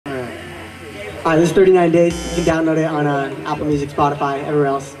Alright, this is 39 Days. You can download it on Apple Music, Spotify, everywhere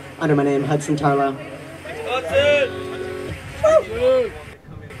else, under my name, Hudson Tarlow. Woo!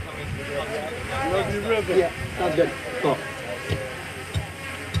 Yeah, sounds good. Cool.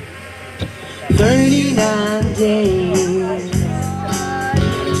 39 days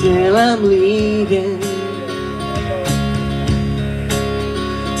till I'm leaving,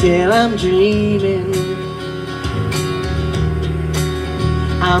 till I'm dreaming,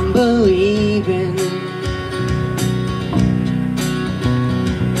 I'm believing.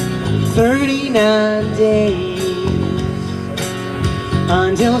 39 days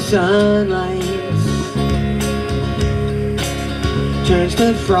until sunlight turns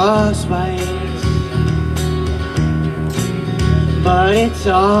to frostbite, but it's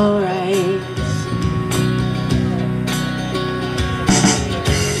alright.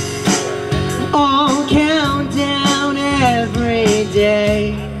 I'll count down every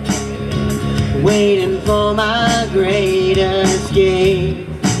day, waiting for my great escape,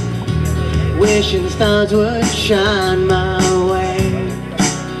 wishing stars would shine my way.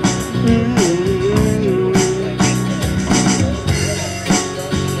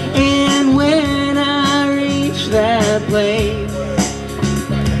 And when I reach that place,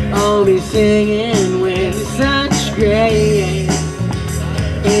 I'll be singing with such grace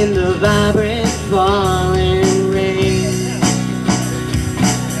in the vibrant falling rain.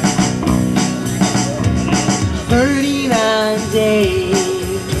 39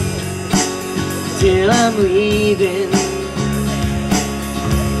 days till I'm leaving,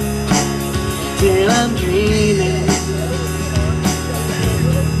 till I'm dreaming,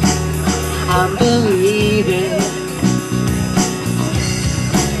 I'm believing.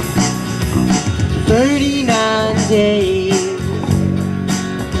 39 days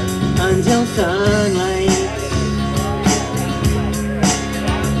until sunlight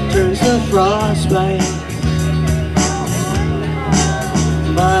turns to frostbite,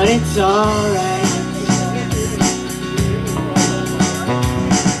 but it's alright.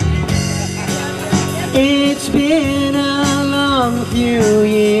 It's been a long few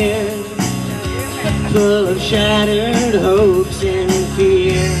years, full of shattered hopes and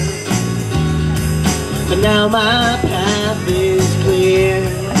fear, but now my path is clear.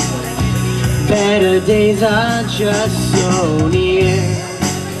 Better days are just so near.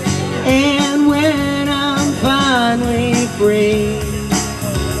 And when I'm finally free,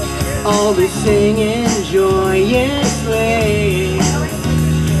 I'll be singing joyously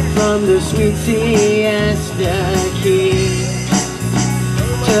from the sweet siesta key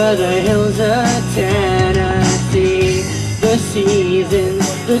to the hills of Tennessee. The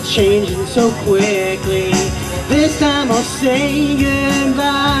seasons, they're changing so quickly. This time I'll say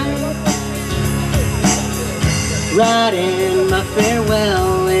goodbye, writing my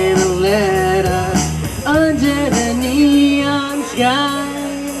farewell in a letter under the neon sky.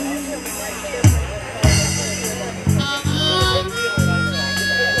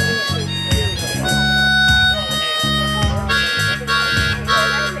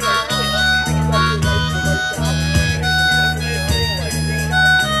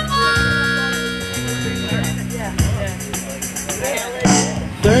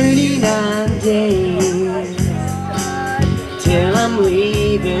 Days till I'm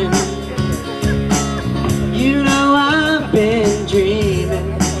leaving. You know I've been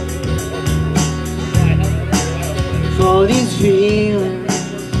dreaming for these feelings.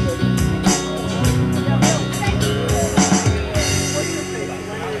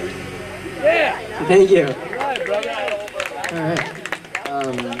 Yeah. Thank you. All right, brother. All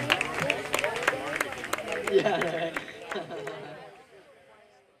right.